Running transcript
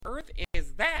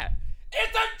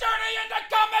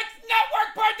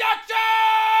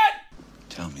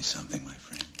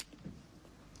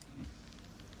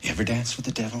ever dance with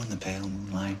the devil in the pale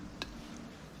moonlight?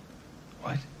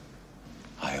 What?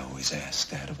 I always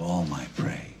ask that of all my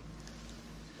prey.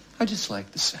 I just like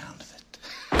the sound of it.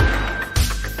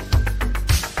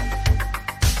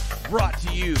 Brought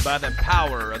to you by the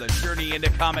power of the Journey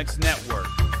into Comics Network.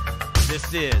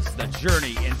 This is the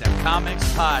Journey into Comics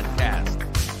podcast,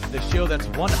 the show that's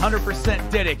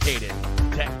 100% dedicated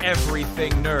to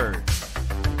everything nerd.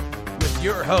 With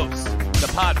your hosts,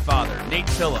 the Podfather, Nate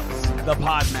Phillips, the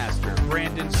Podmaster,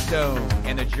 Brandon Stone,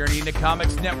 and the Journey into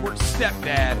Comics Network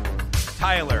stepdad,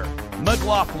 Tyler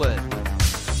McLaughlin.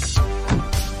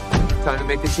 Time to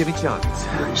make the chimichangas.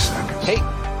 30 seconds. Hey!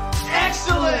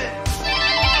 Excellent!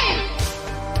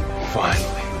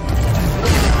 Finally.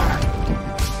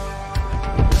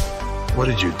 What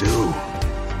did you do?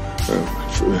 And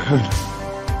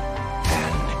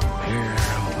here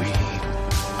we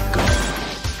go.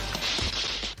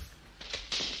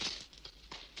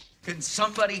 Can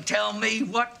somebody tell me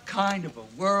what kind of a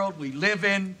world we live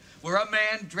in where a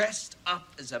man dressed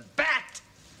up as a bat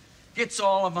gets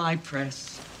all of my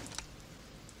press?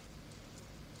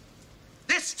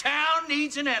 This town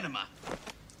needs an enema.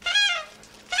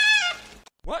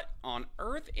 What on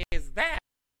earth is that?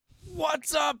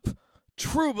 What's up,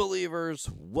 true believers?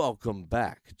 Welcome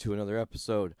back to another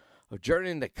episode of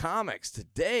Journey into Comics.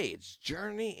 Today, it's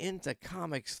Journey into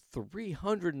Comics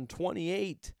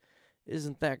 328.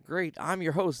 Isn't that great? I'm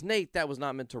your host, Nate. That was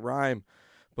not meant to rhyme,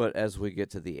 but as we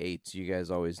get to the eights, you guys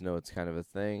always know it's kind of a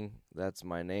thing. That's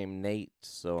my name, Nate,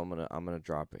 so I'm gonna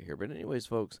drop it here. But anyways,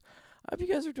 folks, I hope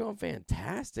you guys are doing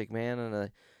fantastic, man,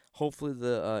 and hopefully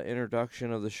the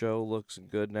introduction of the show looks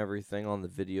good and everything on the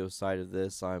video side of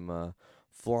this. I'm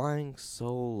flying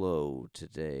solo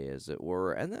today, as it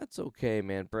were, and that's okay,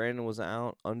 man. Brandon was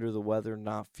out under the weather,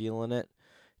 not feeling it.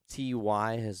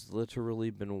 TY has literally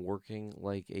been working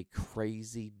like a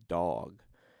crazy dog,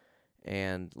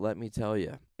 and let me tell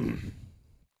you,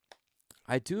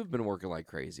 I too have been working like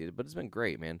crazy, but it's been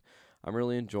great, man. I'm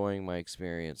really enjoying my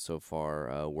experience so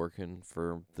far working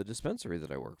for the dispensary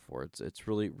that I work for. It's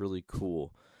really, really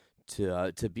cool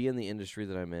to be in the industry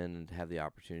that I'm in and have the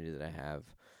opportunity that I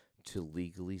have to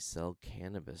legally sell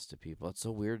cannabis to people. It's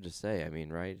so weird to say. I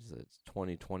mean, right? It's a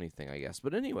 2020 thing, I guess.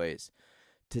 But anyways,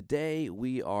 today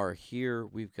we are here.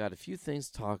 We've got a few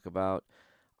things to talk about.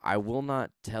 I will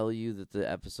not tell you that the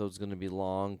episode's going to be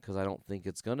long because I don't think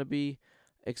it's going to be.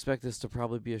 Expect this to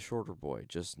probably be a shorter boy.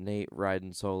 Just Nate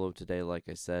riding solo today, like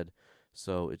I said.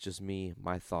 So it's just me,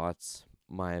 my thoughts,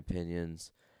 my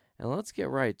opinions. And let's get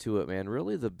right to it, man.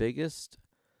 Really the biggest...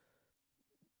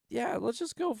 Yeah, let's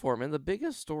just go for it, man. The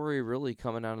biggest story really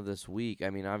coming out of this week, I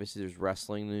mean, obviously there's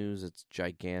wrestling news. It's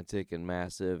gigantic and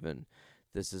massive, and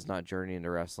this is not Journey into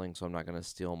Wrestling, so I'm not going to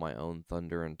steal my own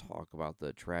thunder and talk about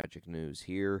the tragic news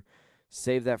here.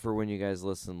 Save that for when you guys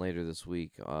listen later this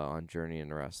week on Journey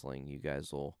into Wrestling. You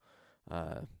guys will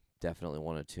definitely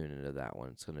want to tune into that one.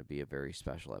 It's going to be a very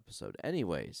special episode.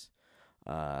 Anyways,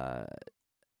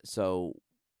 so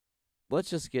let's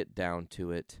just get down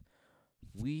to it.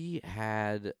 We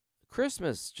had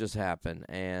Christmas just happen,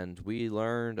 and we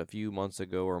learned a few months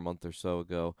ago or a month or so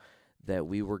ago that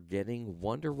we were getting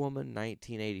Wonder Woman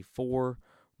 1984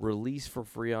 released for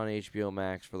free on HBO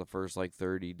Max for the first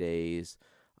 30 days.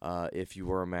 If you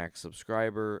were a Max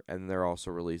subscriber, and they're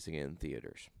also releasing it in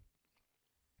theaters.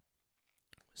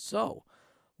 So,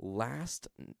 last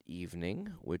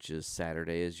evening, which is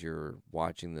Saturday as you're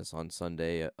watching this on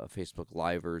Sunday, Facebook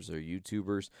Livers or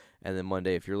YouTubers, and then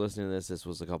Monday, if you're listening to this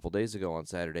was a couple days ago on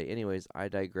Saturday. Anyways, I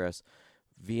digress.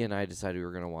 V and I decided we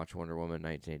were going to watch Wonder Woman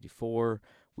 1984.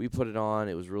 We put it on.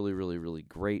 It was really, really, really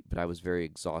great, but I was very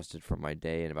exhausted from my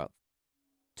day, and about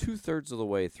 2/3 of the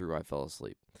way through, I fell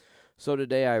asleep. So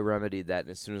today I remedied that,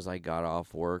 and as soon as I got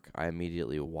off work, I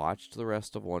immediately watched the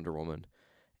rest of Wonder Woman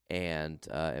and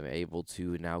am able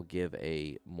to now give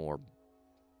a more,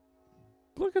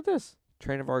 look at this,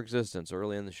 Train of Our Existence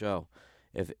early in the show.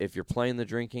 If you're playing the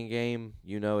drinking game,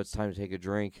 you know it's time to take a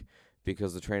drink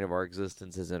because the Train of Our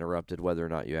Existence is interrupted whether or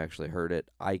not you actually heard it.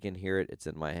 I can hear it. It's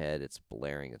in my head. It's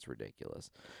blaring. It's ridiculous.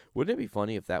 Wouldn't it be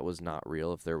funny if that was not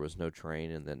real, if there was no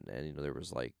train and there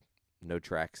was no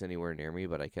tracks anywhere near me,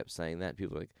 but I kept saying that.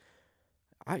 People are like,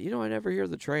 I never hear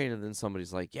the train. And then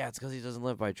somebody's like, yeah, it's because he doesn't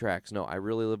live by tracks. No, I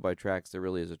really live by tracks. There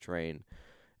really is a train.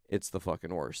 It's the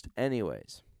fucking worst.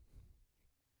 Anyways,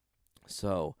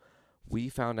 so we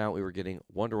found out we were getting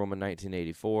Wonder Woman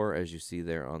 1984, as you see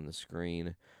there on the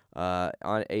screen, on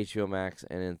HBO Max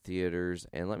and in theaters.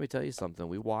 And let me tell you something.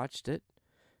 We watched it.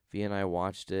 V and I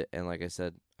watched it. And like I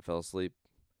said, I fell asleep,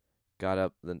 got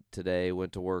up today,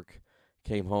 went to work,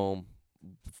 came home,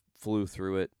 flew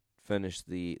through it, finished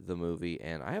the movie,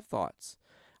 and I have thoughts.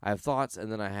 I have thoughts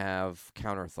and then I have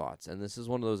counter thoughts. And this is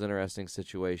one of those interesting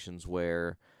situations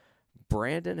where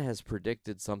Brandon has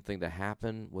predicted something to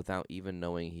happen without even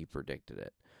knowing he predicted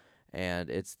it. And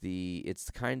it's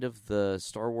kind of the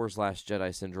Star Wars Last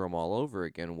Jedi syndrome all over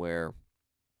again, where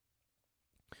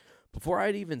before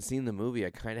I'd even seen the movie, I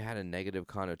kind of had a negative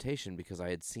connotation because I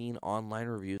had seen online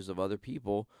reviews of other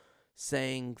people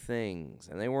saying things,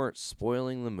 and they weren't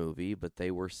spoiling the movie, but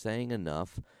they were saying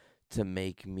enough to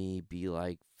make me be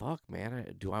like, fuck,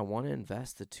 man, do I want to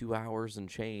invest the 2 hours and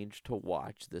change to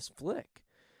watch this flick?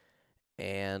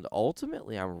 And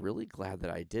ultimately, I'm really glad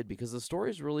that I did, because the story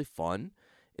is really fun.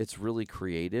 It's really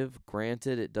creative.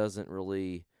 Granted, it doesn't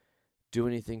really do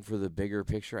anything for the bigger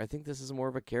picture. I think this is more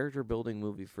of a character-building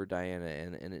movie for Diana,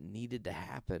 and it needed to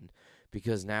happen,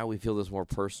 because now we feel this more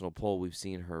personal pull. We've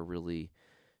seen her really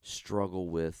struggle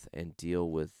with and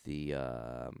deal with the,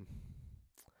 I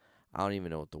don't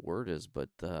even know what the word is, but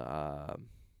the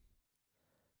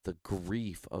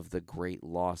grief of the great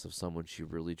loss of someone she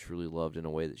really, truly loved in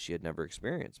a way that she had never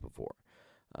experienced before,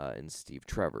 in Steve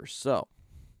Trevor. So,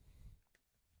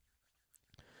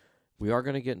 we are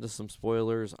going to get into some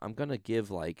spoilers. I'm going to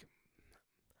give, like,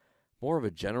 more of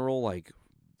a general, like,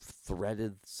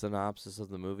 threaded synopsis of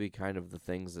the movie, kind of the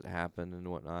things that happen and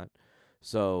whatnot.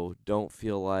 So, don't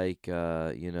feel like,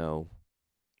 you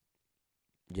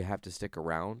have to stick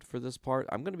around for this part.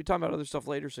 I'm going to be talking about other stuff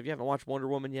later, so if you haven't watched Wonder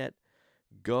Woman yet,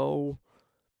 go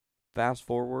fast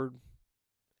forward.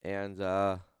 And,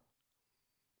 there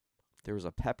was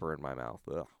a pepper in my mouth.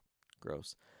 Ugh,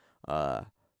 gross.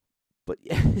 But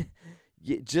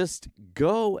just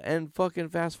go and fucking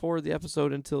fast forward the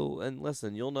episode and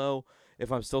listen. You'll know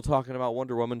if I'm still talking about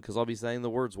Wonder Woman, because I'll be saying the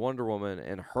words Wonder Woman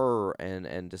and her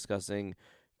and discussing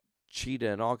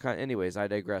Cheetah and all kind. Anyways, I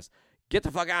digress. Get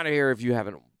the fuck out of here if you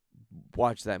haven't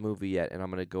watched that movie yet. And I'm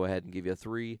going to go ahead and give you a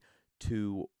 3,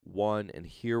 2, 1, and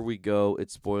here we go.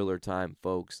 It's spoiler time,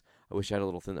 folks. I wish I had a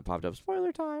little thing that popped up.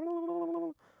 Spoiler time.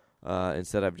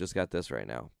 Instead, I've just got this right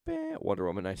now. Wonder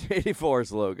Woman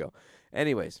 1984's logo.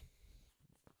 Anyways.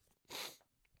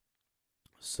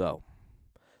 So,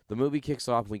 the movie kicks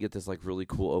off and we get this like really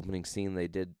cool opening scene. They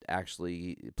did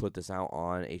actually put this out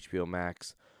on HBO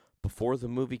Max before the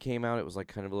movie came out. It was like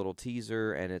kind of a little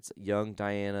teaser, and it's young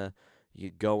Diana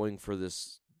going for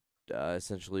this,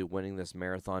 essentially winning this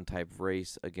marathon type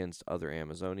race against other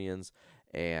Amazonians,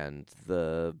 and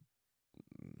the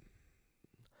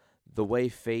way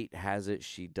fate has it,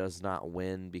 she does not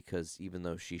win, because even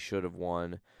though she should have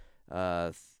won,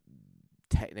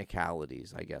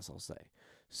 technicalities, I guess I'll say.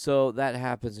 So that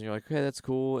happens, and you're like, okay, that's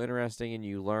cool, interesting, and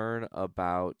you learn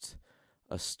about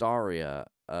Asteria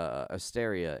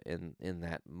in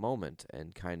that moment,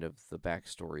 and kind of the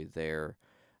backstory there.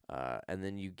 And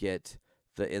then you get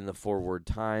in the forward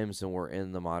times, and we're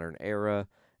in the modern era,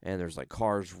 and there's like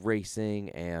cars racing,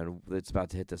 and it's about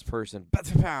to hit this person.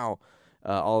 Pow!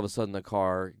 All of a sudden, the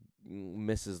car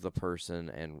misses the person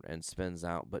and spins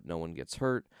out, but no one gets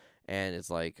hurt. And it's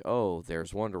like, oh,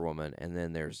 there's Wonder Woman. And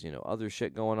then there's, other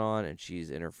shit going on, and she's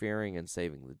interfering and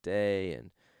saving the day. And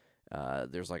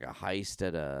there's like a heist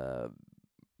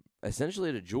essentially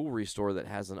at a jewelry store that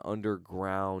has an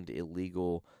underground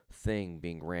illegal thing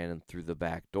being ran through the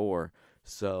back door.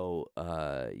 So,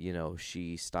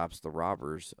 she stops the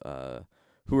robbers,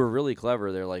 who are really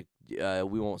clever. They're like,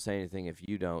 we won't say anything if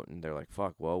you don't. And they're like,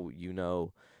 fuck, well,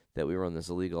 that we run this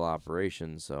illegal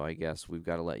operation, so I guess we've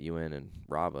got to let you in and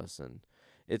rob us. And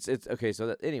it's okay. So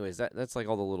that's like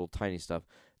all the little tiny stuff.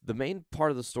 The main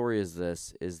part of the story is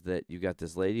that you got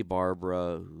this lady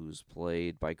Barbara, who's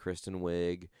played by Kristen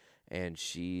Wiig, and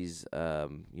she's a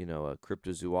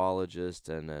cryptozoologist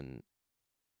and an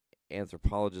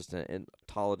anthropologist and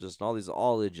ontologist and all these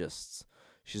ologists.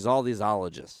 She's all these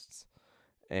ologists.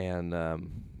 And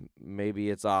maybe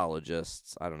it's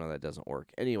ologists. I don't know. That doesn't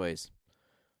work. Anyways,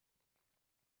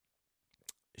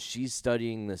 she's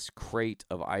studying this crate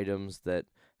of items that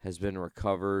has been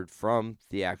recovered from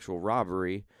the actual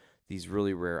robbery, these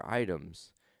really rare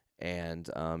items. And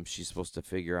she's supposed to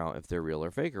figure out if they're real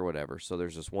or fake or whatever. So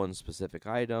there's this one specific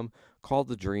item called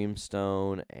the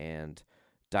Dreamstone, and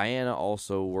Diana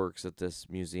also works at this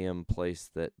museum place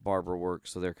that Barbara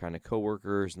works, so they're kind of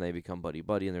co-workers, and they become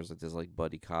buddy-buddy, and there's like this like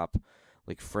buddy cop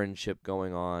like friendship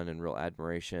going on and real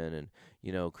admiration.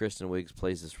 And Kristen Wiig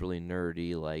plays this really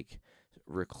nerdy, like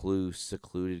recluse,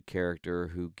 secluded character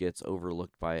who gets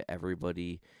overlooked by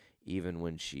everybody, even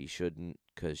when she shouldn't,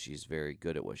 because she's very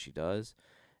good at what she does.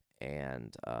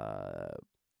 And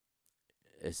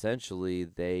essentially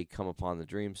they come upon the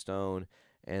Dreamstone,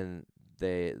 and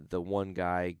the one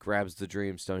guy grabs the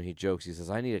Dreamstone. He jokes. He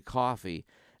says, "I need a coffee."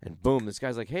 And boom, this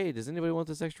guy's like, hey, does anybody want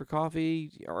this extra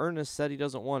coffee? Ernest said he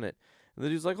doesn't want it. And the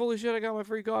dude's like, holy shit, I got my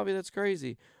free coffee. That's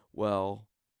crazy. Well,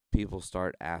 people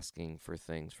start asking for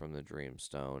things from the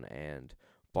Dreamstone, and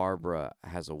Barbara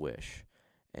has a wish.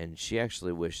 And she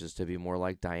actually wishes to be more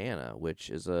like Diana, which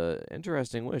is a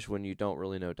interesting wish when you don't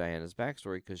really know Diana's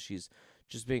backstory, because she's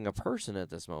just being a person at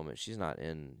this moment. She's not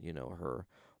in, her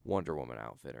Wonder Woman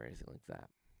outfit or anything like that.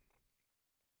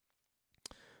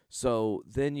 So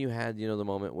then you had, the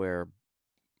moment where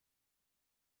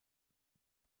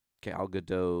Gal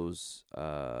Gadot's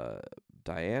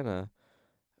Diana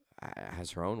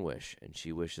has her own wish, and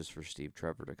she wishes for Steve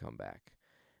Trevor to come back.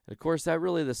 And of course, that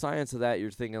really, the science of that, you're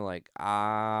thinking like,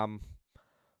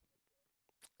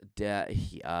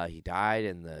 he died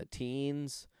in the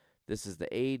teens. This is the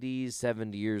 80s,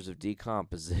 70 years of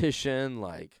decomposition.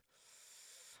 Like,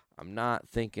 I'm not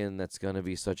thinking that's going to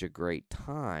be such a great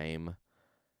time.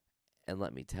 And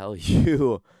let me tell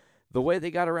you, the way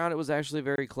they got around it was actually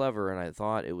very clever, and I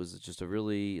thought it was just a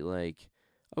really, like,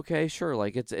 okay, sure,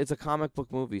 like, it's a comic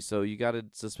book movie, so you got to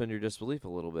suspend your disbelief a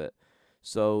little bit.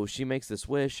 So she makes this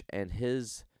wish, and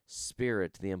his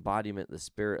spirit, the embodiment, the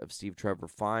spirit of Steve Trevor,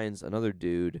 finds another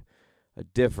dude, a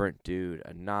different dude,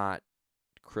 a not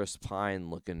Chris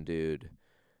Pine-looking dude,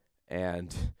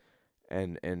 and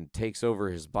takes over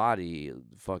his body,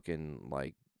 fucking,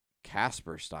 like,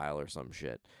 Casper style or some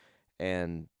shit.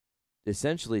 And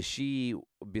essentially she,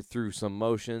 through some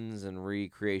motions and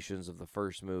recreations of the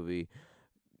first movie,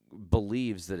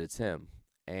 believes that it's him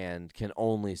and can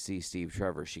only see Steve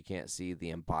Trevor. She can't see the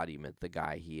embodiment, the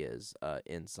guy he is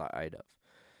inside of.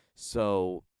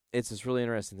 So it's this really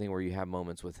interesting thing where you have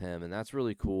moments with him, and that's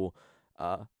really cool.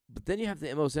 But then you have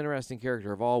the most interesting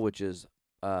character of all, which is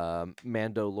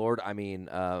Maxwell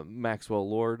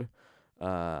Lord.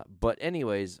 But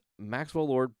anyways, Maxwell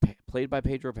Lord, played by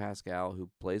Pedro Pascal, who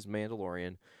plays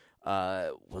Mandalorian,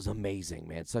 was amazing,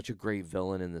 man. Such a great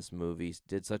villain in this movie.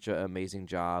 Did such an amazing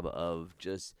job of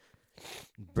just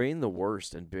bringing the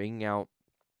worst and bringing out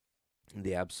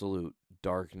the absolute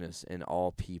darkness in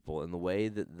all people. And the way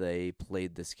that they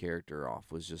played this character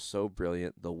off was just so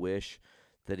brilliant. The wish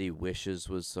that he wishes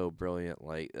was so brilliant.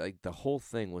 Like the whole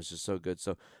thing was just so good.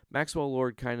 So Maxwell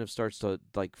Lord kind of starts to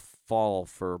like fall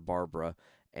for Barbara,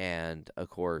 and of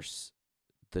course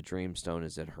the Dreamstone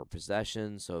is in her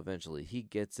possession, so eventually he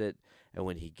gets it, and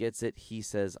when he gets it, he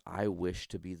says, I wish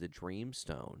to be the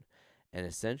Dreamstone. And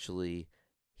essentially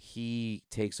he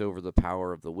takes over the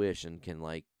power of the wish and can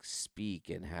like speak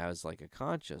and has like a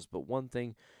conscience. But one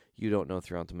thing you don't know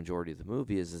throughout the majority of the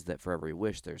movie is that for every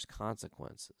wish there's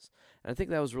consequences. And I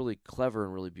think that was really clever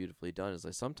and really beautifully done. Is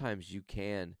like sometimes you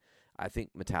can, I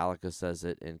think Metallica says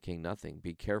it in King Nothing,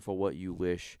 be careful what you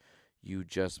wish, you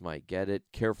just might get it.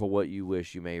 Careful what you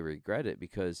wish, you may regret it,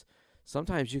 because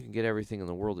sometimes you can get everything in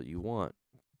the world that you want,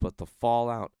 but the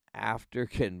fallout after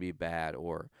can be bad,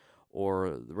 or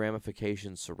the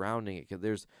ramifications surrounding it.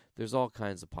 There's all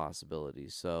kinds of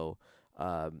possibilities. So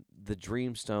the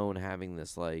Dreamstone having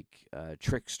this like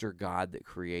trickster god that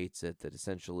creates it, that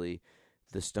essentially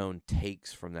the stone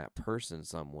takes from that person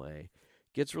some way,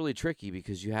 gets really tricky,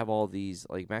 because you have all these,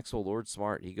 like Maxwell Lord's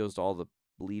smart. He goes to all the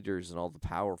leaders and all the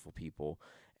powerful people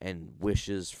and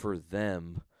wishes for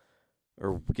them,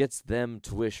 or gets them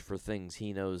to wish for things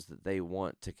he knows that they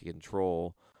want to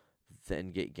control,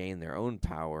 then gain their own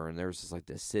power. And there's just like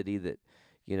this city that,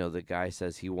 the guy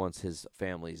says he wants his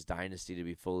family's dynasty to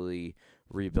be fully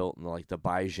rebuilt, and like the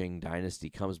Beijing dynasty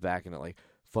comes back and it like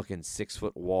fucking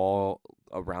 6-foot wall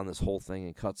around this whole thing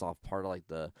and cuts off part of like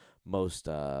the most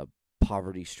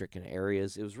poverty stricken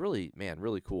areas. It was really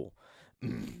cool.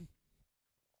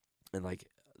 And like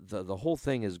the whole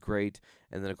thing is great.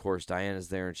 And then of course Diana's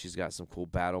there and she's got some cool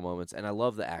battle moments, and I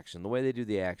love the action. The way they do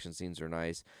the action scenes are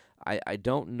nice. I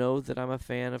don't know that I'm a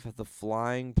fan of the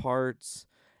flying parts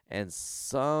and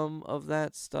some of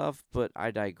that stuff, but I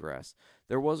digress.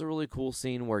 There was a really cool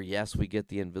scene where, yes, we get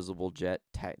the invisible jet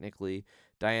technically.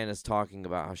 Diana's talking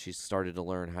about how she started to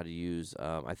learn how to use,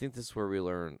 I think this is where we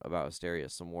learn about Asteria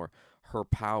some more, her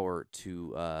power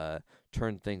to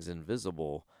turn things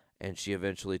invisible. And she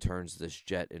eventually turns this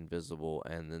jet invisible,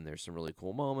 and then there's some really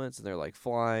cool moments, and they're like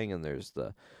flying, and there's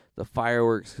the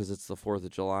fireworks because it's the 4th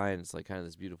of July, and it's like kind of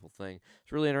this beautiful thing.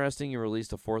 It's really interesting. You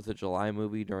released a 4th of July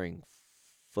movie during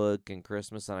fucking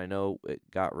Christmas, and I know it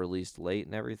got released late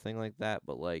and everything like that,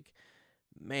 but like,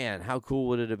 man, how cool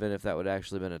would it have been if that would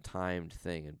actually been a timed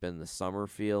thing and been the summer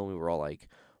feel, and we were all like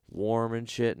warm and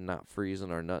shit and not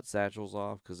freezing our nut satchels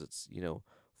off because it's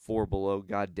 4 below,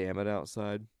 god damn it,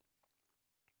 outside.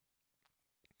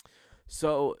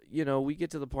 So, we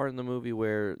get to the part in the movie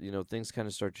where, things kind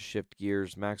of start to shift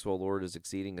gears. Maxwell Lord is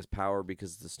exceeding his power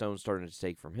because the stone's starting to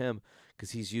take from him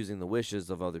because he's using the wishes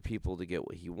of other people to get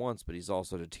what he wants, but he's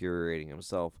also deteriorating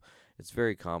himself. It's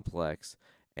very complex.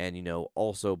 And,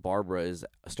 also Barbara is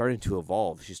starting to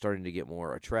evolve. She's starting to get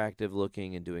more attractive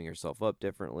looking and doing herself up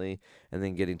differently, and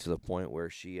then getting to the point where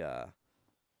she,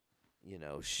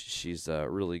 she's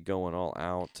really going all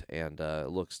out and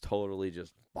looks totally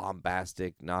just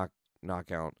bombastic,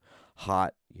 knockout,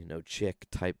 hot, chick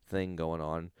type thing going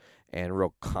on, and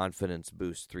real confidence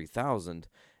boost 3000,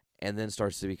 and then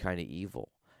starts to be kind of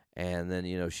evil. And then,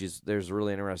 there's a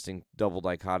really interesting double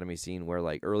dichotomy scene where,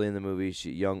 like, early in the movie,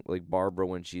 Barbara,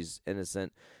 when she's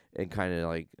innocent and kind of,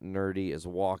 like, nerdy, is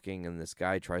walking, and this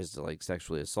guy tries to, like,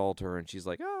 sexually assault her, and she's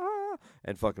like, ah,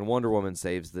 and fucking Wonder Woman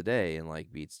saves the day and,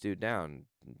 like, beats dude down,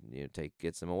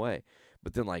 gets him away.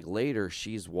 But then, like, later,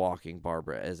 she's walking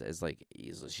Barbara as like,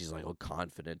 she's, like, all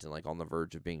confident and, like, on the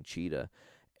verge of being Cheetah,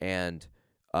 and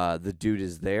the dude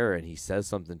is there, and he says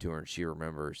something to her, and she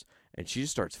remembers, and she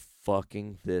just starts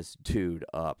fucking this dude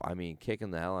up. I mean, kicking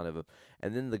the hell out of him.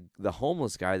 And then the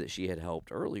homeless guy that she had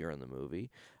helped earlier in the movie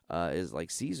is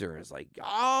like, Caesar is like,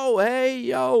 oh, hey,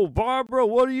 yo, Barbara,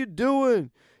 what are you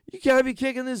doing? You can't be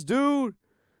kicking this dude.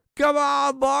 Come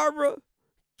on, Barbara.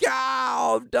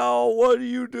 God, no, what are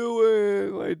you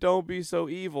doing? Like, don't be so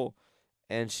evil.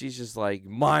 And she's just like,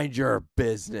 mind your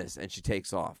business. And she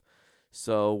takes off.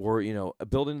 So we're,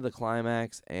 building to the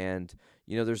climax, and,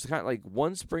 there's kind of like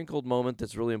one sprinkled moment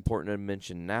that's really important to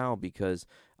mention now because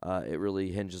it really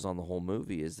hinges on the whole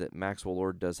movie, is that Maxwell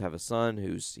Lord does have a son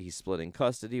who's he's splitting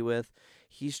custody with.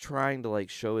 He's trying to, like,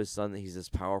 show his son that he's this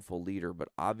powerful leader, but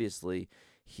obviously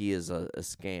he is a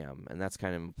scam. And that's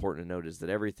kind of important to note, is that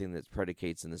everything that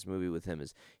predicates in this movie with him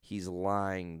is he's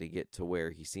lying to get to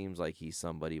where he seems like he's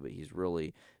somebody, but he's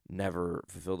really never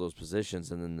fulfilled those positions.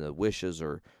 And then the wishes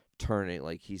are turning,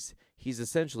 like, he's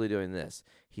essentially doing this.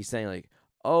 He's saying, like,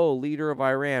 oh, leader of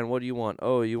Iran, what do you want?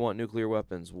 Oh, you want nuclear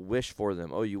weapons. Wish for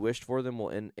them. Oh, you wished for them? Well,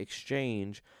 in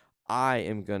exchange, I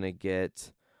am going to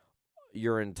get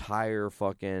your entire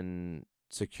fucking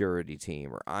security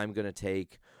team, or I'm going to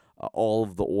take all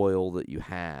of the oil that you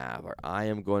have, or I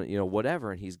am going,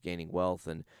 whatever. And he's gaining wealth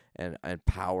and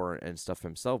power and stuff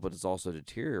himself, but it's also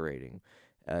deteriorating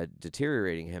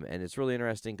him. And it's really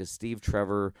interesting because Steve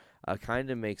Trevor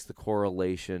kind of makes the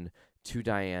correlation to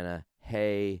Diana.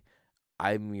 Hey,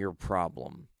 I'm your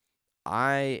problem.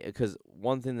 Because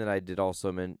one thing that I did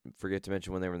also forget to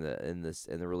mention when they were in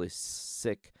the really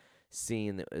sick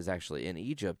scene that is actually in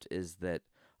Egypt, is that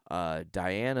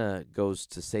Diana goes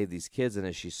to save these kids, and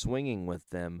as she's swinging with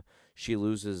them, she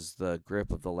loses the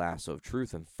grip of the lasso of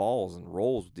truth and falls and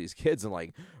rolls with these kids. And,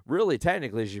 like, really,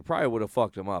 technically, she probably would have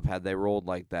fucked them up had they rolled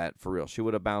like that for real. She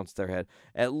would have bounced their head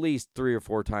at least 3 or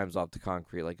 4 times off the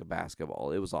concrete like a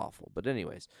basketball. It was awful. But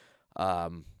anyways,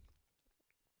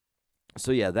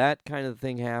 so yeah, that kind of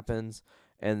thing happens.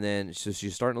 And then so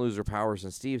she's starting to lose her powers,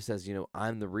 and Steve says,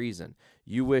 I'm the reason.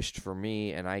 You wished for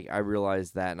me, and I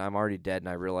realized that, and I'm already dead, and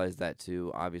I realized that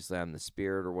too. Obviously, I'm the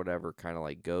spirit or whatever, kind of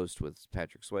like Ghost with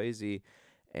Patrick Swayze.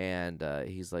 And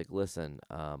he's like, listen,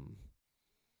 I'm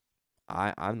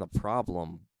the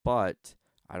problem, but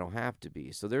I don't have to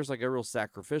be. So there's like a real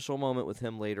sacrificial moment with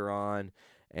him later on,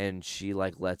 and she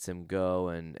like lets him go,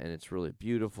 and it's really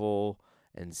beautiful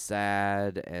and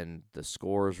sad, and the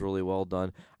score is really well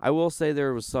done. I will say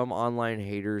there was some online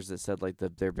haters that said like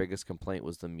their biggest complaint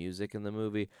was the music in the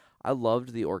movie. I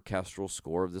loved the orchestral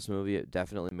score of this movie. It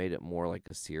definitely made it more like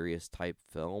a serious type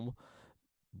film.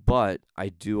 But I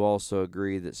do also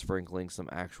agree that sprinkling some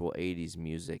actual 80s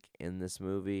music in this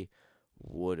movie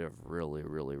would have really,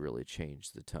 really, really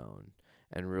changed the tone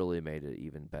and really made it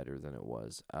even better than it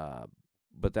was.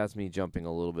 But that's me jumping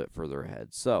a little bit further ahead.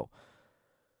 So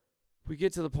we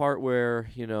get to the part where,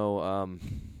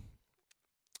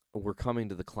 we're coming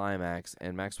to the climax,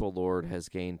 and Maxwell Lord has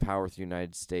gained power with the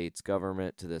United States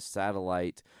government to this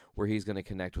satellite where he's going to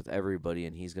connect with everybody,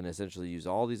 and he's going to essentially use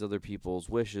all these other people's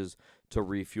wishes to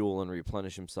refuel and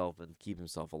replenish himself and keep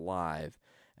himself alive.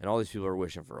 And all these people are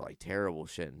wishing for, like, terrible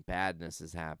shit, and badness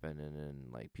has happened,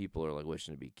 and like, people are, like,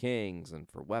 wishing to be kings and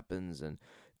for weapons, and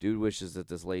dude wishes that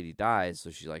this lady dies,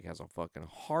 so she, like, has a fucking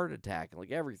heart attack, and,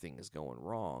 like, everything is going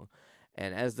wrong.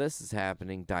 And as this is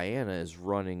happening, Diana is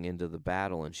running into the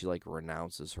battle, and she, like,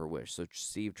 renounces her wish. So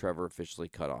Steve Trevor officially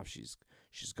cut off. She's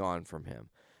gone from him.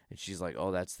 And she's like,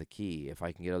 oh, that's the key. If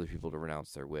I can get other people to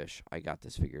renounce their wish, I got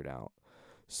this figured out.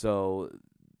 So,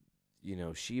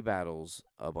 she battles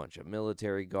a bunch of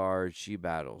military guards. She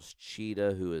battles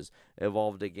Cheetah, who is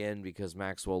evolved again because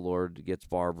Maxwell Lord gets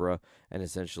Barbara. And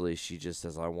essentially she just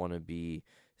says, I want to be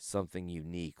something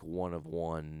unique, one of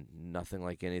one, nothing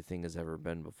like anything has ever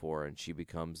been before, and she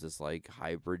becomes this like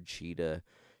hybrid cheetah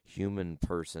human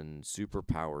person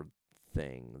superpowered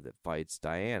thing that fights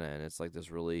Diana, and it's like this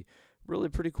really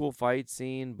pretty cool fight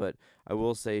scene. But I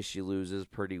will say she loses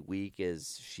pretty weak,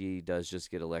 as she does just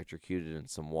get electrocuted in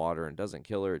some water, and doesn't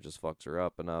kill her, it just fucks her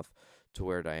up enough to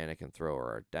where Diana can throw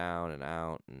her down and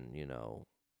out, and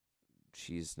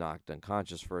she's knocked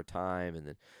unconscious for a time, and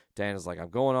then Diana's like, I'm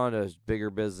going on to bigger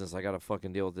business, I gotta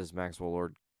fucking deal with this Maxwell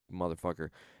Lord motherfucker.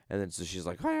 And then so she's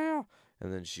like, ah!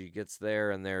 And then she gets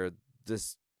there, and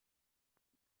this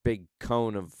big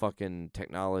cone of fucking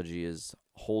technology is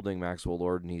holding Maxwell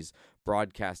Lord, and he's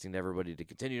broadcasting to everybody to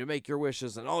continue to make your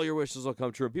wishes, and all your wishes will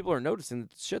come true. And people are noticing that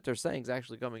the shit they're saying is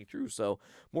actually coming true, so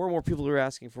more and more people are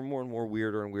asking for more and more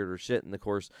weirder and weirder shit. And of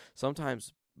course,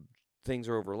 sometimes things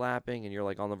are overlapping, and you're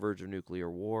like on the verge of nuclear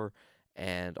war,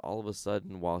 and all of a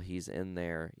sudden, while he's in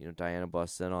there, Diana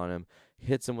busts in on him,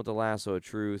 hits him with the lasso of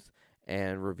truth,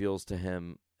 and reveals to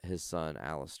him his son,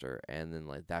 Alistair, and then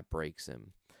like that breaks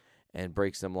him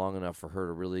long enough for her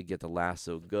to really get the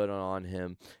lasso good on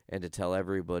him, and to tell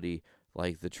everybody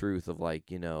like the truth of like,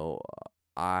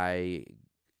 I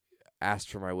asked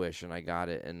for my wish and I got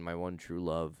it, and my one true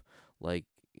love, like,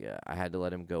 yeah, I had to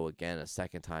let him go again a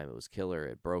second time. It was killer.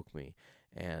 It broke me.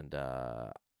 And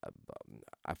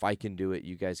if I can do it,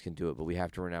 you guys can do it. But we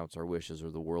have to renounce our wishes, or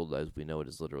the world as we know it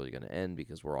is literally going to end,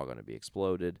 because we're all going to be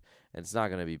exploded. And it's not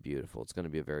going to be beautiful. It's going to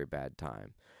be a very bad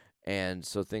time. And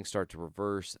so things start to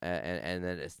reverse. And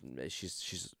then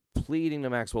she's pleading to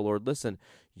Maxwell Lord, listen,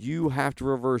 you have to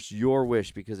reverse your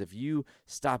wish, because if you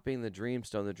stop being the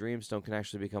Dreamstone can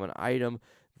actually become an item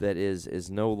that is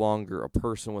no longer a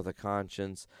person with a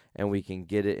conscience, and we can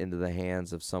get it into the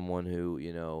hands of someone who,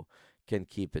 can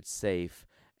keep it safe.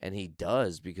 And he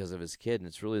does, because of his kid, and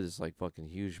it's really this like fucking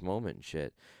huge moment and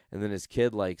shit. And then his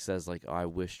kid like says like, oh, I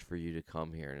wished for you to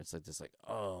come here, and it's like this like,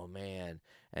 oh man.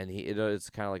 And it's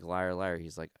kind of like liar liar.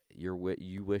 He's like, you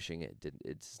wishing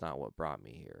it's not what brought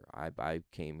me here. I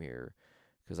came here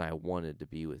because I wanted to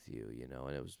be with you,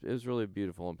 and it was really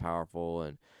beautiful and powerful.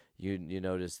 And you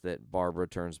notice that Barbara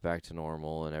turns back to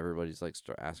normal, and everybody's like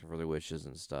asking for their wishes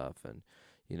and stuff, and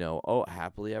oh,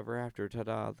 happily ever after,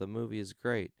 ta-da, the movie is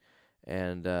great.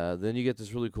 And then you get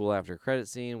this really cool after credit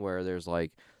scene where there's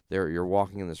like you're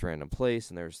walking in this random place,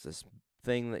 and there's this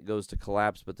thing that goes to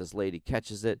collapse, but this lady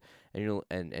catches it, and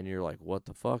you're like, what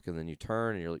the fuck? And then you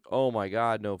turn and you're like, oh my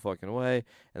god, no fucking way.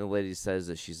 And the lady says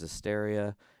that she's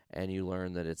Asteria, and you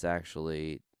learn that it's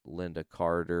actually Linda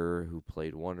Carter, who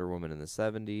played Wonder Woman in the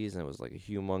 70s, and it was like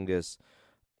a humongous,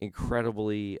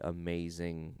 incredibly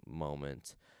amazing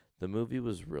moment. The movie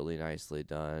was really nicely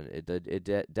done.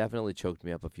 It definitely choked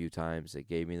me up a few times. It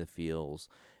gave me the feels.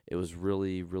 It was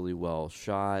really, really well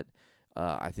shot.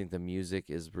 I think the music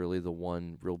is really the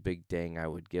one real big ding I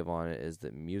would give on it, is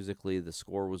that musically the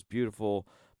score was beautiful,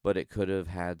 but it could have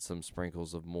had some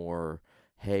sprinkles of more,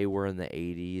 hey, we're in the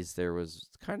 80s. There was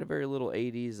kind of very little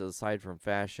 80s aside from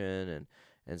fashion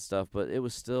and stuff, but it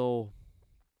was still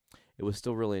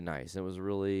really nice. It was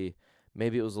really,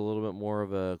 maybe it was a little bit more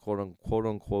of a quote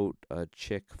unquote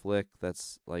chick flick.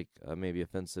 That's like a maybe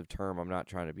offensive term. I'm not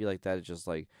trying to be like that. It's just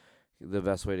like the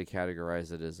best way to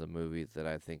categorize it is a movie that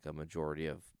I think a majority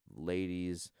of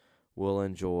ladies will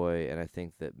enjoy, and I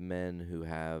think that men who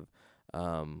have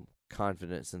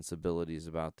confident sensibilities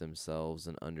about themselves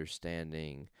and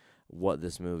understanding what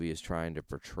this movie is trying to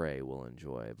portray will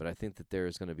enjoy. But I think that there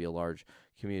is going to be a large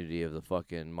community of the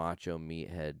fucking macho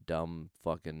meathead, dumb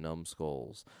fucking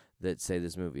numbskulls that say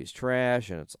this movie is trash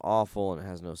and it's awful and it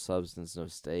has no substance, no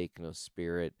stake, no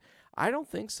spirit. I don't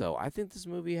think so. I think this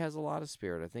movie has a lot of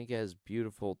spirit. I think it has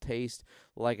beautiful taste.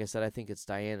 Like I said, I think it's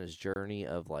Diana's journey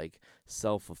of like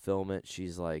self-fulfillment.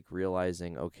 She's like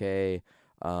realizing, okay,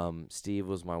 Steve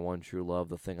was my one true love,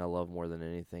 the thing I love more than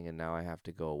anything, and now I have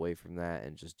to go away from that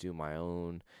and just do my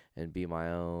own and be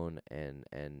my own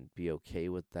and be okay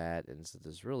with that. And so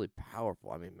this is really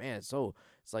powerful. I mean, man, it's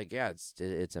like, yeah, it's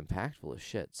impactful as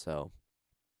shit. So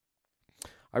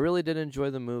I really did enjoy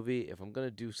the movie. If I'm going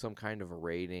to do some kind of a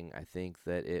rating, I think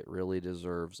that it really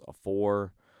deserves a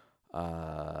 4,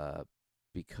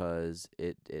 because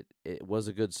it was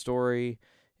a good story.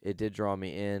 It did draw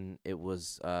me in. It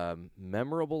was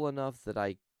memorable enough that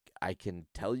I can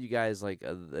tell you guys like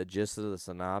the gist of the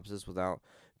synopsis without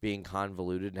being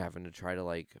convoluted and having to try to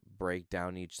like break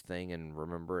down each thing and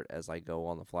remember it as I go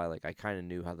on the fly. Like I kind of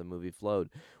knew how the movie flowed,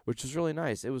 which was really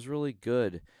nice. It was really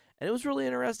good. And it was really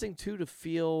interesting too to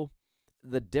feel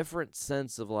the different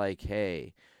sense of like,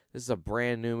 hey, This is a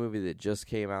brand new movie that just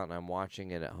came out, and I'm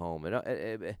watching it at home.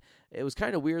 It was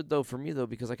kind of weird, though, for me, though,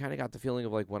 because I kind of got the feeling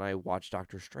of, like, when I watched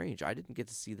Doctor Strange. I didn't get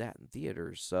to see that in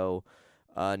theaters. So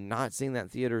not seeing that in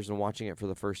theaters and watching it for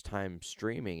the first time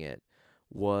streaming it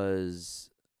was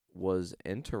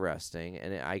interesting.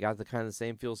 And I got the kind of the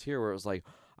same feels here where it was like,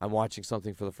 I'm watching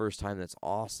something for the first time that's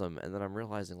awesome. And then I'm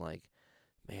realizing, like,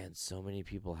 man, so many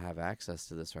people have access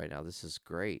to this right now. This is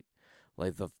great.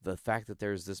 Like, the fact that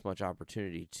there's this much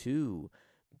opportunity to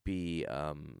be,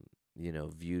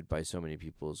 viewed by so many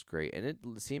people is great. And it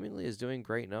seemingly is doing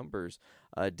great numbers.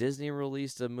 Disney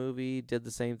released a movie, did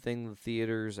the same thing in the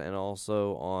theaters and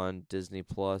also on Disney+.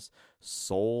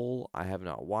 Soul, I have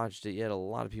not watched it yet. A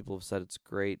lot of people have said it's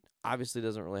great. Obviously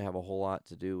doesn't really have a whole lot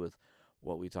to do with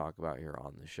what we talk about here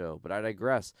on the show. But I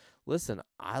digress. Listen,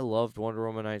 I loved Wonder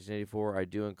Woman 1984. I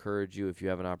do encourage you, if you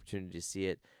have an opportunity to see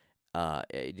it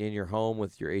in your home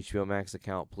with your HBO Max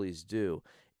account, please do.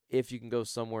 If you can go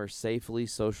somewhere safely,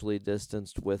 socially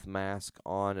distanced, with mask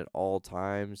on at all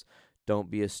times,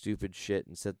 don't be a stupid shit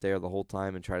and sit there the whole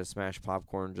time and try to smash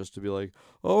popcorn just to be like,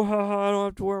 oh, haha, I don't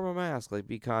have to wear my mask. Like,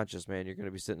 be conscious, man. You're going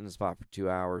to be sitting in the spot for 2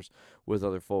 hours with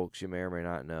other folks you may or may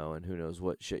not know, and who knows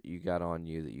what shit you got on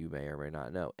you that you may or may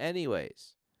not know.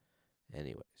 Anyways,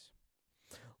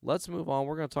 let's move on.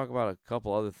 We're going to talk about a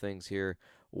couple other things here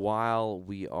while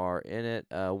we are in it.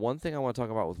 One thing I want to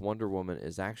talk about with Wonder Woman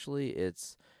is actually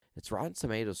its Rotten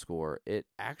Tomato score. It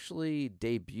actually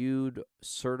debuted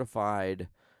certified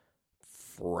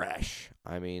fresh.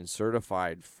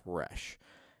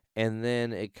 And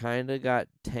then it kind of got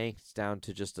tanked down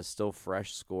to just a still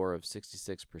fresh score of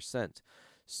 66%.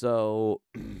 So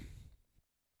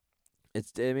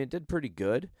it did pretty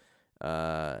good.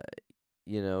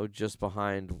 Just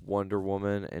behind Wonder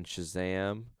Woman and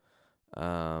Shazam.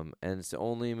 And it's the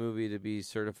only movie to be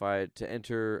certified to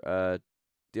enter,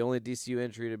 the only DCU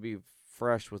entry to be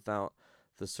fresh without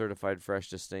the certified fresh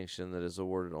distinction that is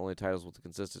awarded only titles with a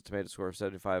consistent tomato score of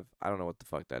 75. I don't know what the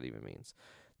fuck that even means.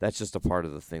 That's just a part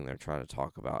of the thing they're trying to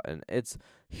talk about. And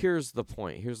here's the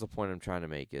point. Here's the point I'm trying to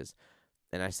make is,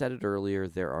 and I said it earlier,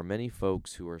 there are many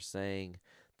folks who are saying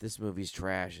this movie's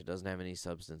trash. It doesn't have any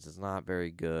substance. It's not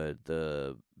very good.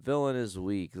 The villain is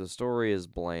weak. The story is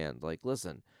bland. Like,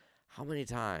 listen, how many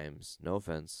times, no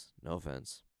offense,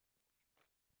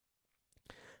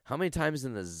 how many times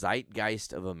in the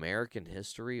zeitgeist of American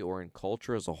history or in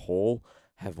culture as a whole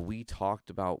have we talked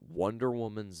about Wonder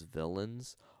Woman's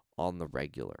villains on the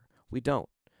regular? We don't.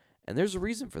 And there's a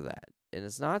reason for that. And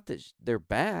it's not that they're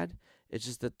bad. It's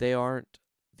just that they aren't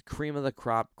the cream of the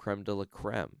crop, creme de la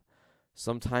creme.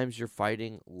 Sometimes you're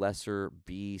fighting lesser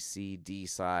B, C, D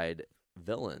side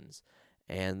villains.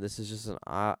 And this is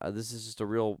just a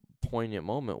real poignant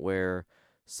moment where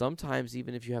sometimes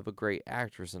even if you have a great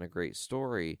actress and a great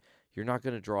story, you're not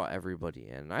going to draw everybody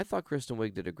in. And I thought Kristen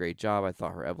Wiig did a great job. I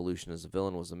thought her evolution as a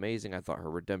villain was amazing. I thought her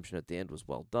redemption at the end was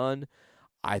well done.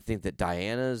 I think that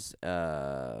Diana's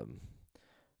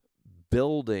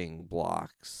building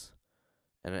blocks,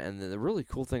 and the really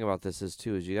cool thing about this is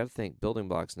you got to think building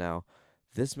blocks now.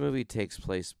 This movie takes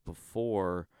place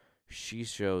before she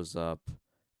shows up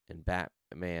in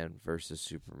Batman versus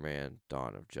Superman: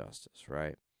 Dawn of Justice,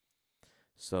 right?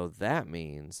 So that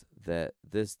means that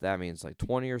means like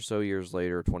 20 or so years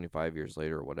later, 25 years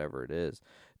later, or whatever it is,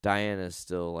 Diana is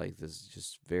still like this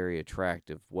just very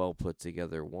attractive, well put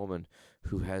together woman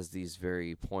who has these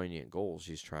very poignant goals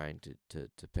she's trying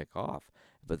to pick off.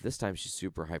 But this time she's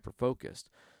super hyper focused.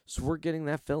 So we're getting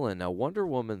that fill in. Now Wonder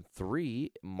Woman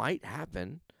 3 might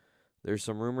happen. There's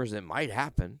some rumors it might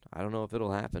happen. I don't know if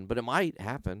it'll happen, but it might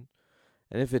happen.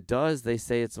 And if it does, they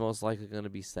say it's most likely going to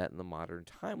be set in the modern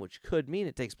time, which could mean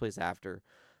it takes place after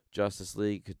Justice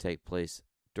League, could take place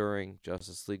during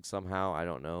Justice League somehow. I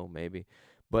don't know, maybe.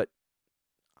 But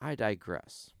I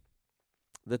digress.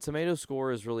 The tomato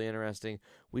score is really interesting.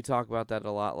 We talk about that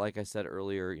a lot. Like I said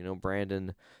earlier,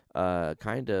 Brandon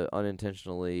kind of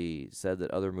unintentionally said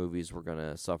that other movies were going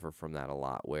to suffer from that a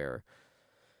lot, where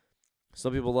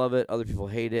some people love it, other people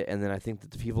hate it, and then I think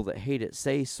that the people that hate it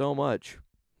say so much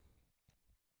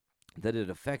that it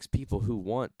affects people who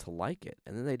want to like it.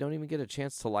 And then they don't even get a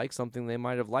chance to like something they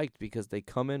might have liked because they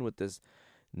come in with this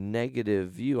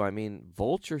negative view. I mean,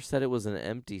 Vulture said it was an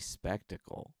empty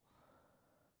spectacle.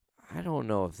 I don't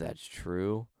know if that's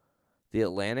true. The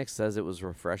Atlantic says it was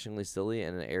refreshingly silly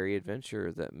and an airy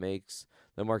adventure that marks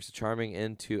a charming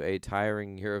end to a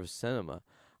tiring year of cinema.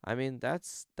 I mean,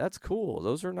 that's cool.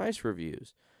 Those are nice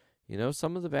reviews.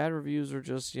 Some of the bad reviews are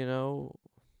just,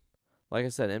 like I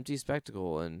said, empty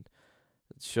spectacle, and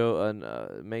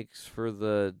makes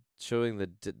for showing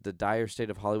the dire state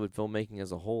of Hollywood filmmaking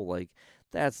as a whole. Like,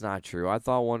 That's not true. I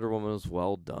thought Wonder Woman was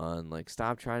well done. Like,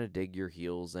 stop trying to dig your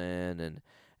heels in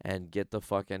and get the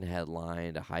fucking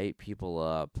headline to hype people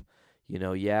up. You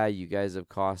know, yeah, you guys have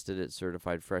costed it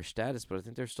certified fresh status, but I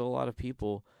think there's still a lot of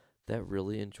people that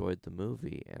really enjoyed the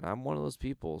movie, and I'm one of those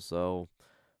people. So,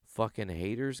 fucking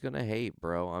haters gonna hate,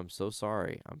 bro. I'm so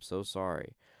sorry.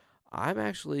 I'm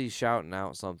actually shouting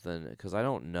out something because I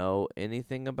don't know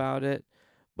anything about it,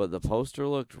 but the poster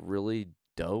looked really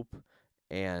dope,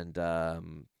 and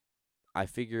I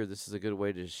figure this is a good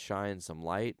way to shine some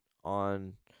light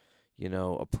on, you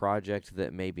know, a project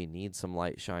that maybe needs some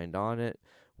light shined on it.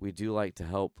 We do like to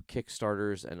help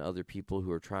Kickstarters and other people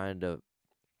who are trying to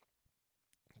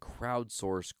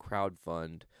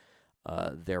crowdfund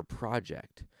their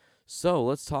project. So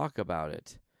let's talk about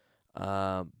it.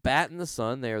 Bat in the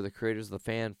Sun, they are the creators of the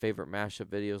fan favorite mashup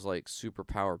videos like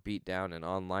Superpower Beatdown and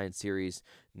online series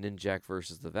Ninjak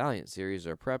vs. the Valiant series,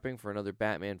 are prepping for another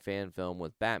Batman fan film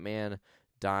with Batman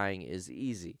Dying is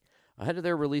Easy. Ahead of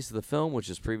their release of the film, which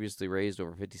has previously raised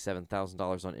over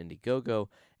 $57,000 on Indiegogo,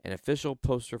 an official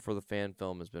poster for the fan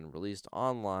film has been released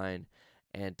online,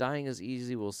 and Dying is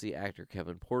Easy will see actor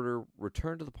Kevin Porter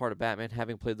return to the part of Batman,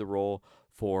 having played the role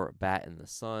for Bat in the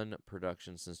Sun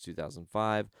production since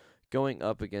 2005, going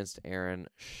up against Aaron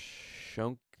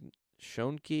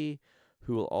Schoenke,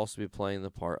 who will also be playing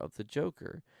the part of the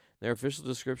Joker. Their official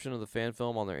description of the fan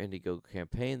film on their Indiegogo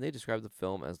campaign, they described the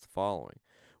film as the following.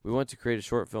 We want to create a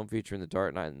short film featuring the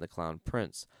Dark Knight and the Clown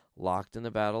Prince, locked in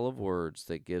a battle of words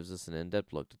that gives us an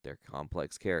in-depth look at their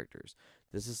complex characters.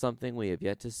 This is something we have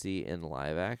yet to see in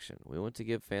live action. We want to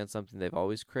give fans something they've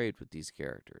always craved with these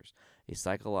characters, a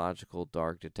psychological,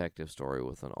 dark detective story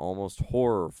with an almost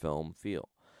horror film feel.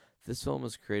 This film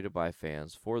is created by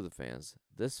fans for the fans.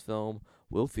 This film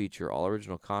will feature all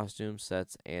original costumes,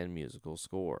 sets, and musical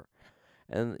score.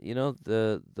 And, you know,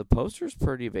 the poster's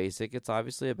pretty basic. It's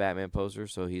obviously a Batman poster,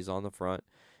 so he's on the front.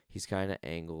 He's kind of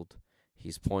angled.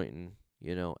 He's pointing,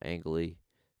 you know, angly.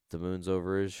 The moon's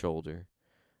over his shoulder.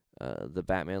 The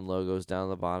Batman logo's down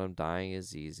the bottom. Dying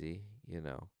is easy, you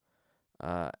know.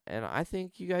 And I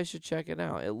think you guys should check it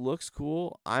out. It looks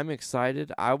cool. I'm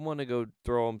excited. I want to go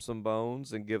throw them some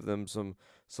bones and give them some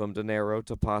dinero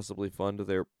to possibly fund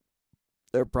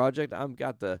their project. I've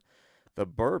got the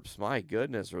burps, my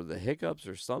goodness, or the hiccups,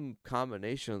 or some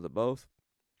combination of the both.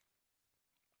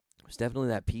 It's definitely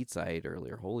that pizza I ate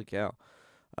earlier. Holy cow.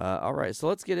 All right, so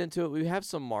let's get into it. We have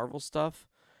some Marvel stuff.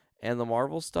 And the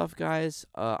Marvel stuff, guys,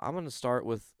 I'm going to start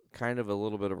with kind of a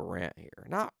little bit of a rant here.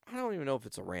 I don't even know if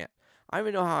it's a rant. I don't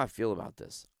even know how I feel about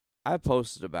this. I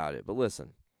posted about it, but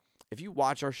listen. If you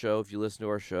watch our show, if you listen to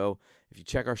our show, if you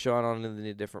check our show out on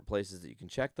the different places that you can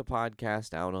check the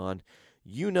podcast out on,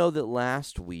 you know that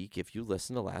last week, if you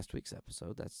listened to last week's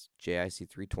episode, that's JIC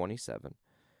 327,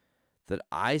 that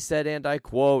I said, and I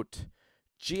quote,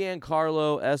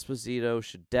 Giancarlo Esposito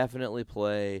should definitely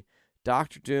play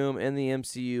Dr. Doom in the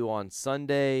MCU on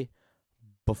Sunday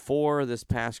before this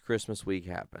past Christmas week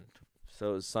happened.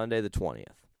 So it was Sunday the 20th.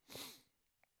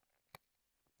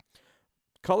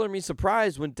 Color me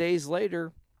surprised when days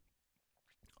later,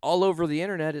 all over the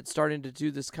internet, it's starting to do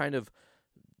this kind of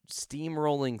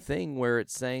steamrolling thing where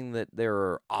it's saying that there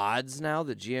are odds now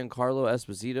that Giancarlo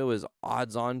Esposito is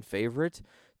odds-on favorite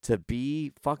to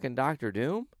be fucking Dr.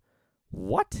 Doom.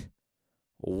 What?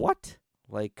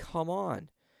 Like, come on.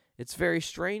 It's very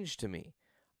strange to me.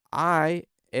 I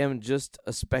am just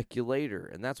a speculator,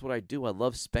 and that's what I do. I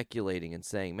love speculating and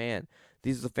saying, man,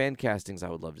 these are the fan castings I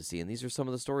would love to see, and these are some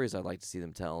of the stories I'd like to see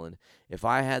them tell. And if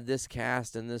I had this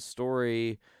cast and this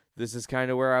story, this is kind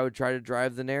of where I would try to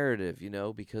drive the narrative, you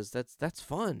know, because that's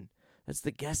fun. That's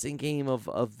the guessing game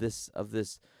of this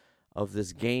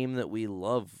game that we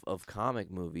love of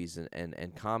comic movies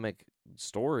and comic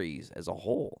stories as a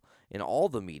whole in all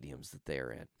the mediums that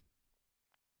they're in.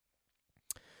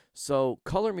 So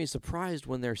color me surprised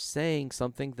when they're saying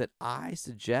something that I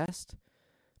suggest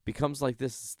becomes like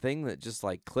this thing that just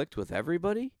like clicked with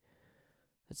everybody.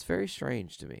 It's very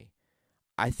strange to me.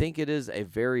 I think it is a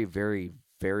very, very,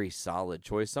 very solid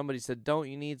choice. Somebody said, don't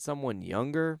you need someone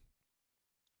younger?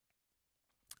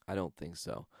 I don't think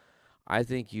so. I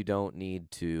think you don't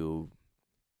need to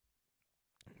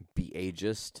be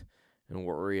ageist and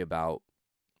worry about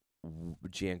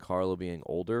Giancarlo being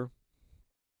older.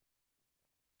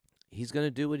 He's going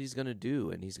to do what he's going to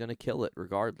do, and he's going to kill it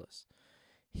regardless.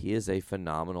 He is a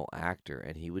phenomenal actor,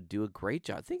 and he would do a great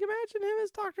job. Imagine him as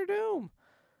Dr. Doom.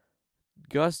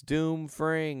 Gus Doom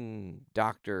Fring,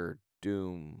 Dr.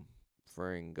 Doom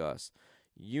Fring Gus.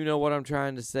 You know what I'm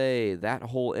trying to say. That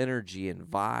whole energy and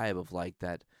vibe of like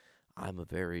that, I'm a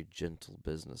very gentle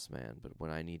businessman, but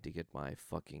when I need to get my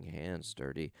fucking hands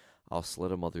dirty, I'll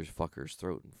slit a motherfucker's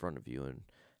throat in front of you and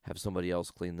have somebody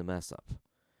else clean the mess up.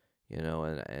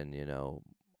 And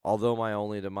although my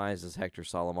only demise is Hector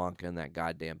Salamanca and that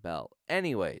goddamn belt.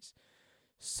 Anyways,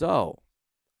 so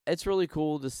it's really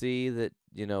cool to see that,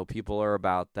 people are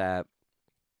about that.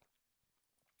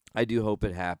 I do hope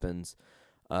it happens,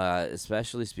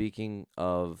 especially speaking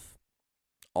of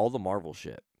all the Marvel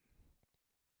shit.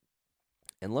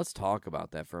 And let's talk about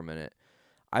that for a minute.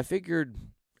 I figured,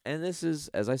 and this is,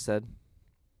 as I said,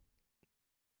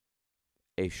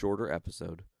 a shorter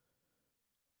episode,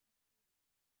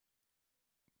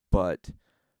 but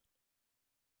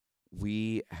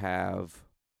we have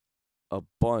a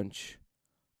bunch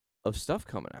of stuff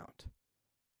coming out.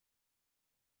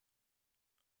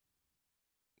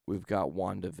 We've got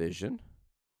WandaVision.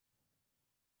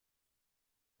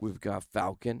 We've got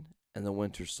Falcon and the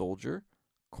Winter Soldier.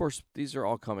 Of course, these are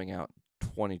all coming out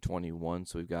 2021,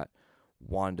 so we've got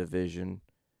WandaVision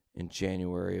in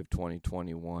January of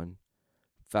 2021,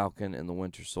 Falcon and the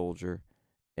Winter Soldier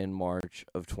in March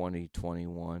of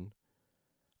 2021.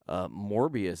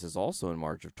 Morbius is also in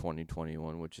March of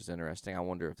 2021, which is interesting. I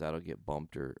wonder if that'll get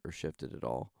bumped or shifted at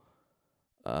all.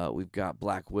 We've got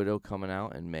Black Widow coming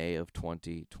out in May of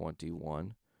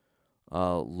 2021.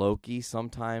 Loki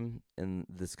sometime in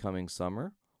this coming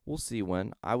summer. We'll see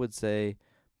when. I would say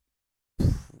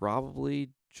probably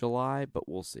July, but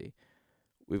we'll see.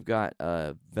 We've got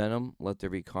Venom, Let There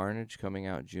Be Carnage coming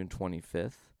out June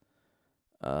 25th.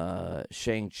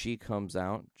 Shang-Chi comes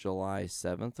out July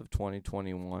 7th of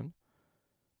 2021.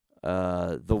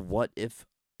 The What If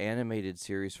animated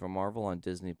series from Marvel on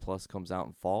Disney Plus comes out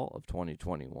in fall of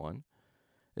 2021.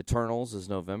 Eternals is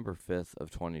November 5th of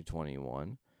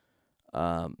 2021.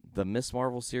 The Miss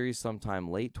Marvel series sometime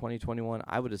late 2021.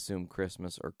 I would assume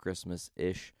Christmas or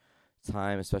Christmas-ish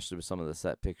time, especially with some of the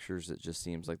set pictures. It just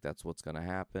seems like that's what's going to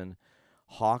happen.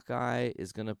 Hawkeye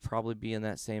is going to probably be in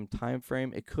that same time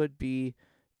frame. It could be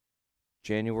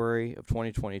January of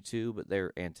 2022, but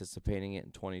they're anticipating it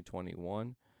in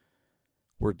 2021.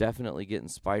 We're definitely getting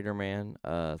Spider-Man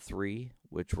 3,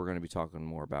 which we're going to be talking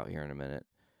more about here in a minute.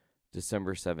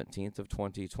 December 17th of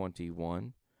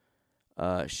 2021.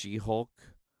 She-Hulk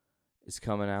is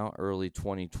coming out early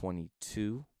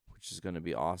 2022, which is going to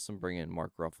be awesome, bringing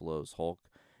Mark Ruffalo's Hulk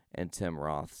and Tim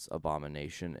Roth's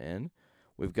Abomination in.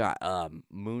 We've got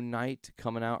Moon Knight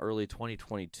coming out early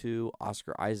 2022.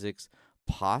 Oscar Isaac's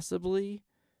possibly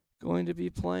going to be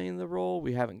playing the role.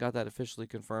 We haven't got that officially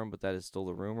confirmed, but that is still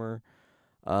the rumor.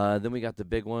 Then we got the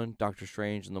big one, Doctor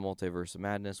Strange and the Multiverse of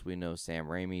Madness. We know Sam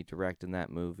Raimi directing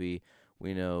that movie.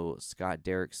 We know Scott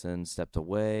Derrickson stepped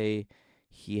away.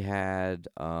 He had,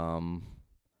 I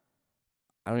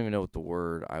don't even know what the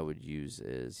word I would use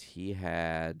is. He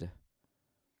had,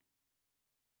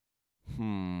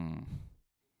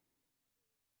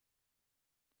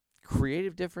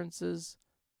 creative differences,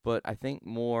 but I think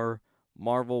more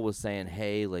Marvel was saying,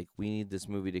 hey, like, we need this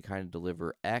movie to kind of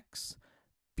deliver X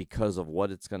because of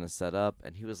what it's going to set up.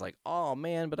 And he was like, oh,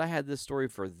 man, but I had this story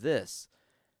for this,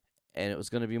 and it was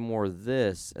going to be more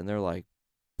this. And they're like,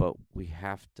 but we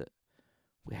have to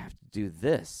do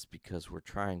this because we're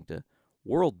trying to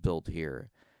world build here.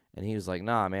 And he was like,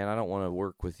 nah, man, I don't want to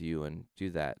work with you and do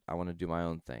that. I want to do my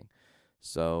own thing.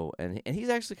 So, and he's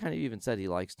actually kind of even said he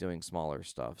likes doing smaller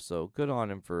stuff. So good on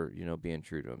him for, being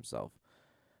true to himself.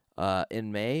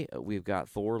 In May, we've got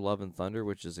Thor, Love and Thunder,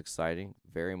 which is exciting,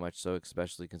 very much so,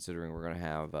 especially considering we're going to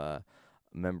have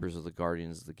members of the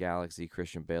Guardians of the Galaxy,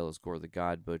 Christian Bale as Gore the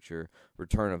God Butcher,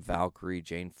 return of Valkyrie,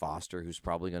 Jane Foster, who's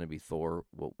probably going to be Thor,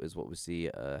 what we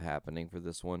see happening for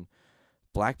this one.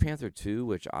 Black Panther 2,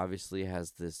 which obviously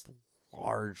has this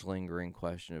large lingering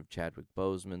question of Chadwick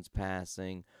Boseman's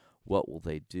passing. What will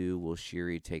they do? Will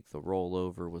Shuri take the role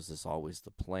over? Was this always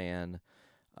the plan?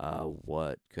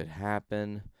 What could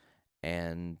happen?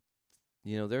 And,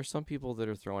 there's some people that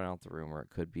are throwing out the rumor it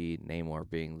could be Namor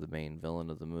being the main villain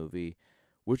of the movie,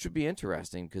 which would be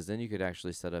interesting because then you could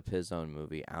actually set up his own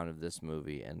movie out of this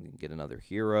movie and get another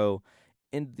hero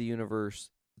into the universe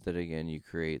that, again, you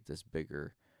create this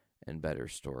bigger and better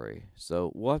story.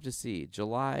 So we'll have to see.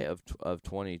 July of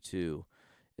 22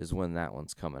 is when that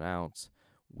one's coming out.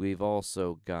 We've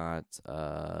also got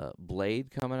Blade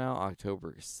coming out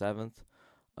October 7th,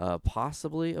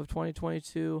 possibly of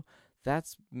 2022.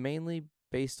 That's mainly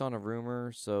based on a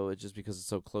rumor, so it's just because it's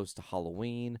so close to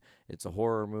Halloween. It's a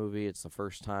horror movie. It's the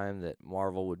first time that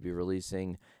Marvel would be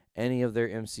releasing any of their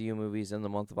MCU movies in the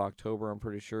month of October, I'm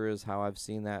pretty sure is how I've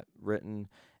seen that written,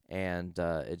 and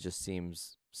it just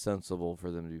seems sensible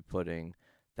for them to be putting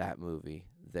that movie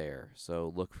there.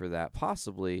 So look for that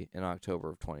possibly in October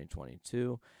of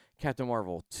 2022. Captain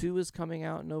Marvel 2 is coming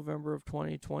out in November of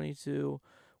 2022.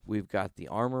 We've got the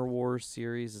Armor Wars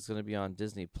series. It's going to be on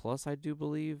Disney Plus, I do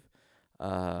believe.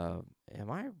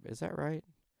 Is that right?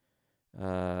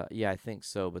 Yeah, I think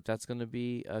so. But that's going to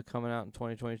be coming out in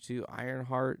 2022.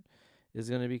 Ironheart is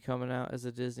going to be coming out as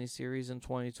a Disney series in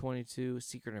 2022.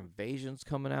 Secret Invasion's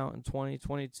coming out in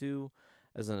 2022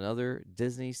 as another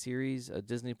Disney series, a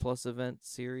Disney Plus event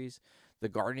series. The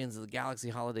Guardians of the Galaxy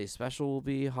Holiday Special will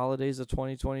be holidays of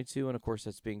 2022, and of course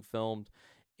that's being filmed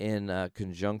in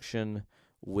conjunction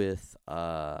with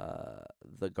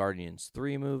the Guardians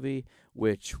 3 movie,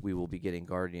 which we will be getting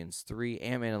Guardians 3,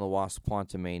 Ant-Man and the Wasp,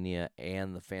 Quantumania,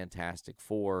 and the Fantastic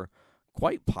Four,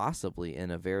 quite possibly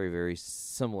in a very, very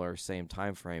similar same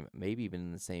time frame, maybe even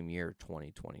in the same year,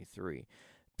 2023.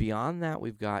 Beyond that,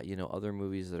 we've got, other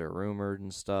movies that are rumored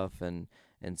and stuff, and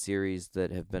series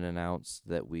that have been announced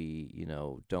that we,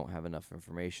 don't have enough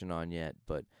information on yet,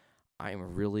 but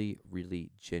I'm really,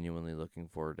 really genuinely looking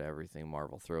forward to everything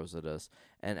Marvel throws at us.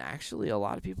 And actually, a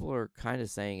lot of people are kind of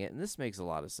saying it, and this makes a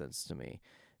lot of sense to me,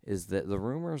 is that the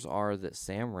rumors are that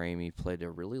Sam Raimi played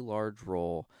a really large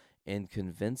role in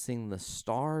convincing the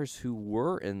stars who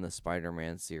were in the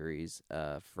Spider-Man series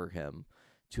for him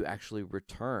to actually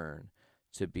return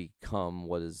to become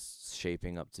what is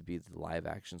shaping up to be the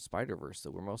live-action Spider-Verse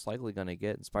that we're most likely going to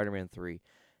get in Spider-Man 3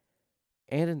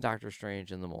 and in Doctor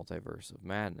Strange in the Multiverse of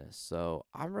Madness. So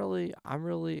I'm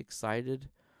really excited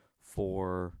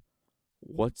for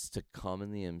what's to come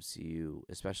in the MCU,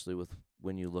 especially with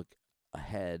when you look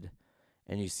ahead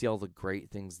and you see all the great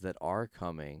things that are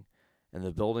coming and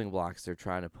the building blocks they're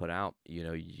trying to put out.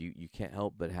 You can't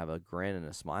help but have a grin and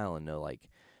a smile and know, like,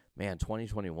 man,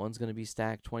 2021 is going to be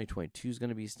stacked, 2022 is going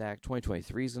to be stacked,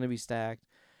 2023 is going to be stacked,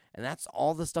 and that's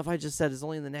all the stuff I just said is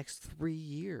only in the next 3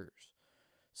 years.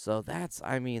 So that's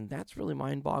really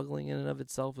mind-boggling in and of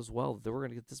itself as well. That we're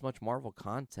going to get this much Marvel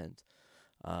content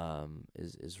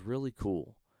is really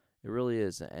cool. It really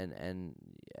is. And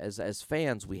as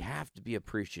fans, we have to be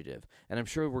appreciative. And I'm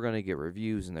sure we're going to get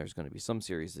reviews, and there's going to be some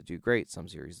series that do great, some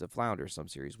series that flounder, some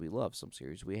series we love, some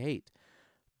series we hate.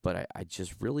 But I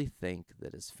just really think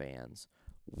that as fans,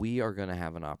 we are going to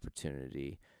have an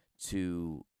opportunity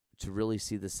to really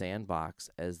see the sandbox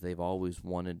as they've always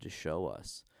wanted to show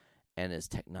us. And as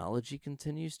technology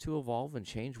continues to evolve and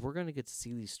change, we're going to get to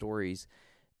see these stories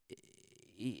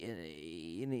in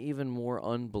an even more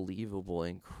unbelievable,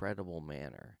 incredible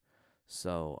manner.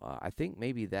 So I think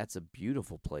maybe that's a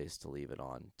beautiful place to leave it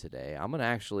on today. I'm going to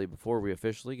actually, before we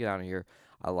officially get out of here,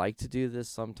 I like to do this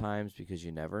sometimes because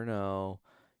you never know.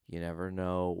 You never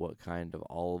know what kind of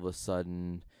all of a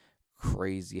sudden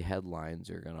crazy headlines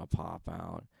are going to pop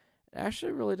out. It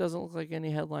actually really doesn't look like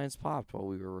any headlines popped while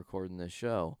we were recording this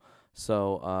show.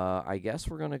 So I guess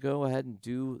we're going to go ahead and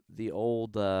do the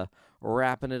old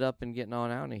wrapping it up and getting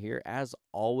on out of here. As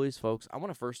always, folks, I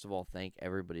want to first of all thank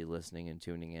everybody listening and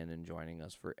tuning in and joining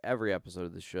us for every episode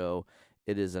of the show.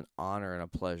 It is an honor and a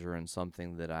pleasure and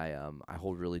something that I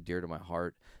hold really dear to my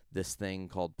heart, this thing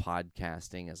called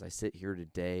podcasting. As I sit here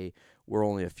today, we're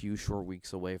only a few short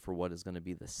weeks away for what is going to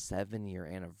be the 7-year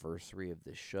anniversary of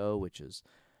this show, which is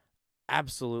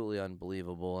absolutely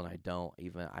unbelievable, and I'm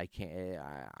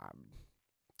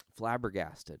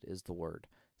flabbergasted is the word.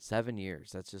 7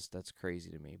 years. That's crazy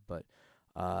to me. But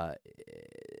that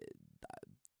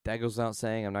goes without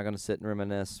saying. I'm not going to sit and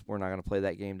reminisce. We're not going to play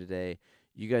that game today.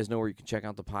 You guys know where you can check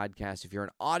out the podcast. If you're an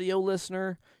audio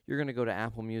listener, you're going to go to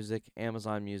Apple Music,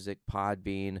 Amazon Music,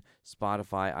 Podbean,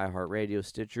 Spotify, iHeartRadio,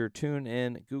 Stitcher,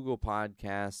 TuneIn, Google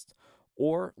Podcasts,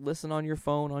 or listen on your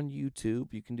phone on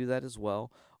YouTube. You can do that as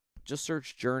well. Just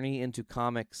search Journey into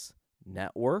Comics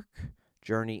Network.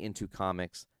 Journey into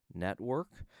Comics Network.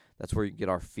 That's where you get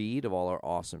our feed of all our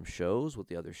awesome shows with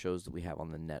the other shows that we have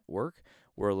on the network.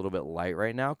 We're a little bit light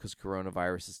right now because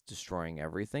coronavirus is destroying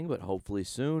everything, but hopefully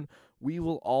soon we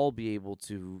will all be able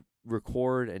to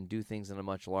record and do things in a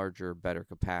much larger, better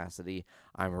capacity.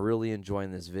 I'm really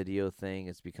enjoying this video thing.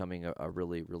 It's becoming a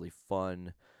really, really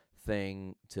fun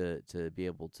thing to be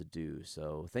able to do.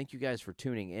 So thank you guys for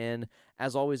tuning in.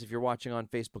 As always, if you're watching on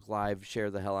Facebook Live, share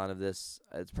the hell out of this.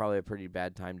 It's probably a pretty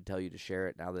bad time to tell you to share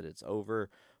it now that it's over,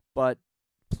 but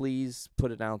please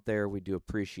put it out there. We do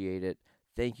appreciate it.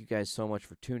 Thank you guys so much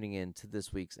for tuning in to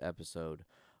this week's episode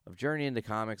of Journey into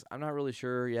Comics. I'm not really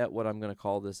sure yet what I'm going to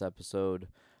call this episode.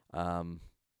 I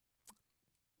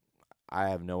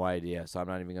have no idea, so I'm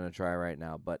not even going to try right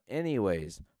now. But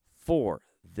anyways, for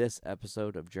this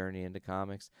episode of Journey into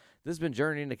Comics, this has been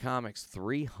Journey into Comics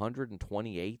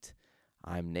 328.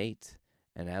 I'm Nate,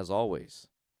 and as always,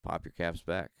 pop your caps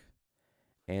back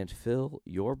and fill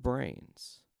your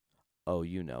brains. Oh,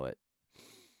 you know it.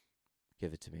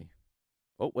 Give it to me.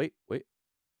 Oh, wait.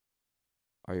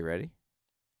 Are you ready?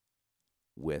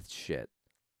 With shit.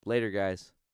 Later, guys.